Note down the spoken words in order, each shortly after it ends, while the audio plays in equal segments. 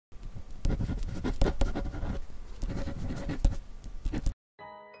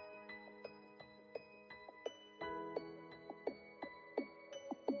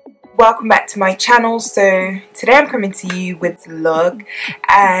welcome back to my channel. So today I'm coming to you with a look,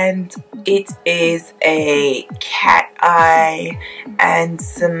 and it is a cat eye and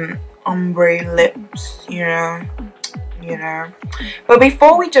some ombre lips, you know. But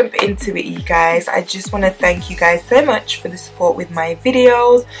before we jump into it, you guys, I just want to thank you guys so much for the support with my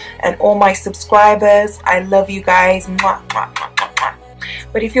videos and all my subscribers. I love you guys. Mwah, mwah, mwah, mwah, mwah.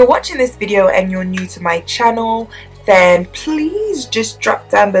 But if you're watching this video and you're new to my channel, then please just drop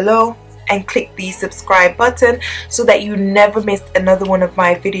down below and click the subscribe button so that you never miss another one of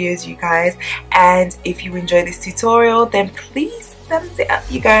my videos, you guys. And if you enjoy this tutorial, then please thumbs it up,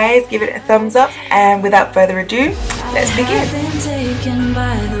 you guys. Give it a thumbs up. And without further ado, let's begin. I've been taken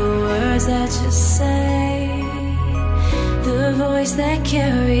by the words that you say. The voice that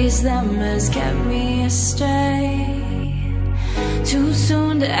carries them has kept me astray. Too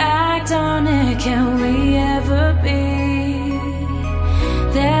soon to act on it, can we ever be?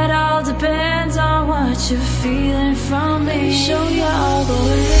 That all depends on what you're feeling from me. Let me show you all the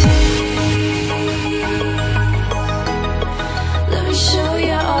way. Let me show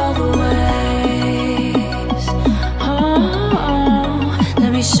you all the ways. Oh,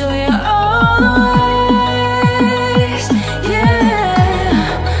 let me show you all the ways.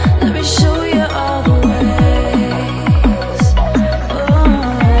 Yeah, let me show you all the ways.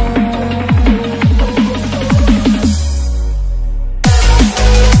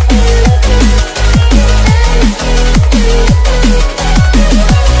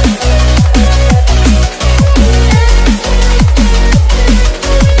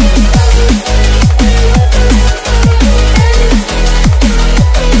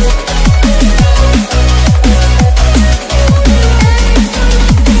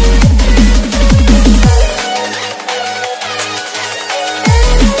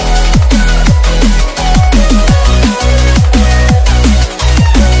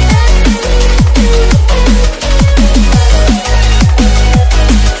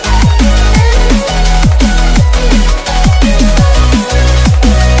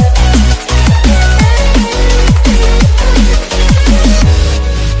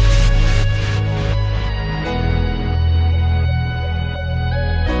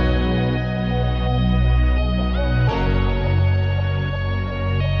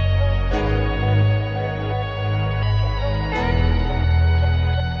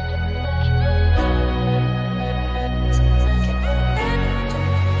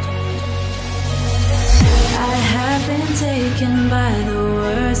 Taken by the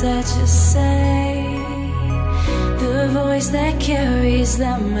words that you say. The voice that carries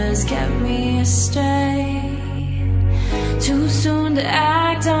them has kept me astray. Too soon to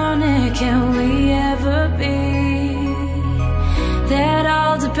act on it, can we ever be? That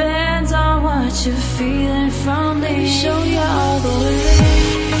all depends on what you're feeling from me. Let me show you all the way.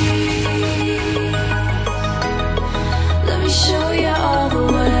 Let me show you all the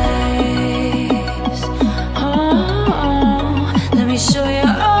way. Let me show you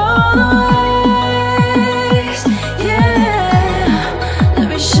all the ways. Yeah, let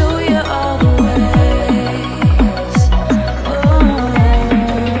me show you all the ways.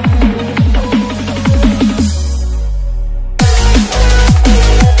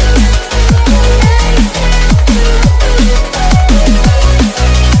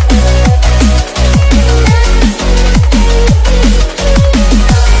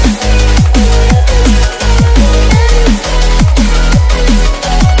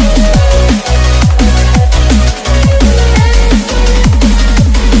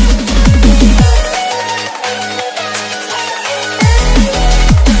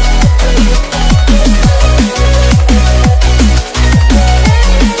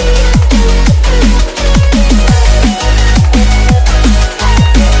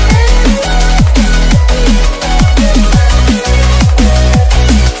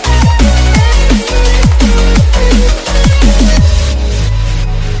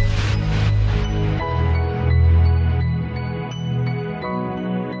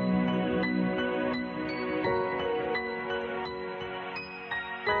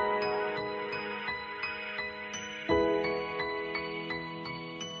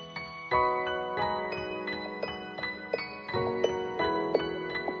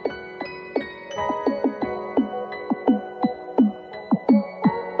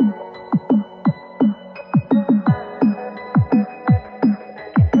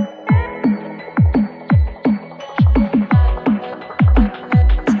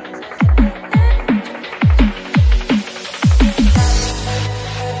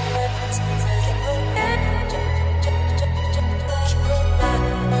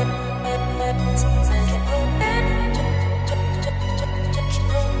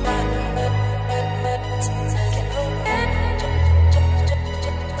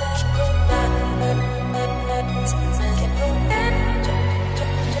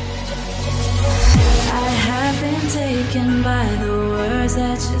 words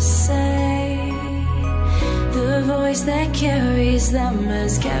that you say. The voice that carries them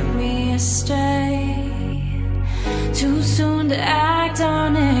has kept me astray. Too soon to act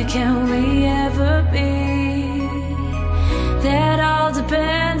on it, can we ever be? That all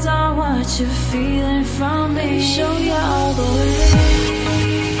depends on what you're feeling from me. Let me show you all the way.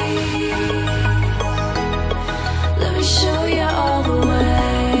 Let me show you all the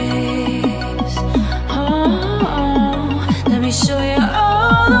ways. Oh, let me show you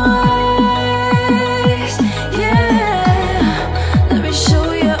all the ways. Yeah, let me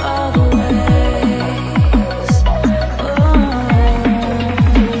show you all the ways.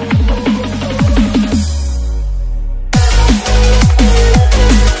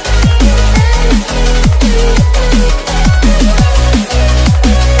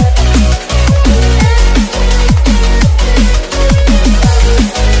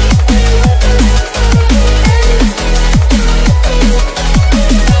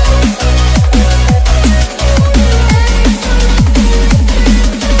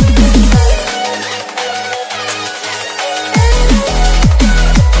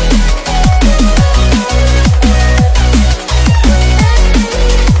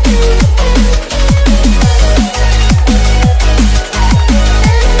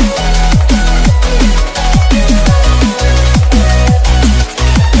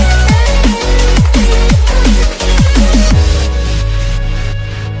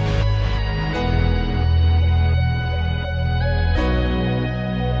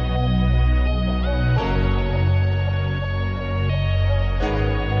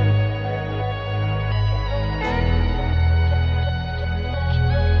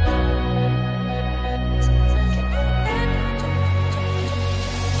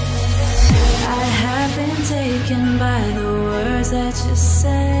 Taken by the words that you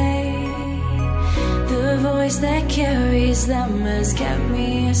say. The voice that carries them has kept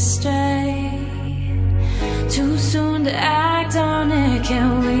me astray. Too soon to act on it,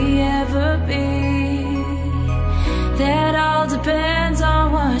 can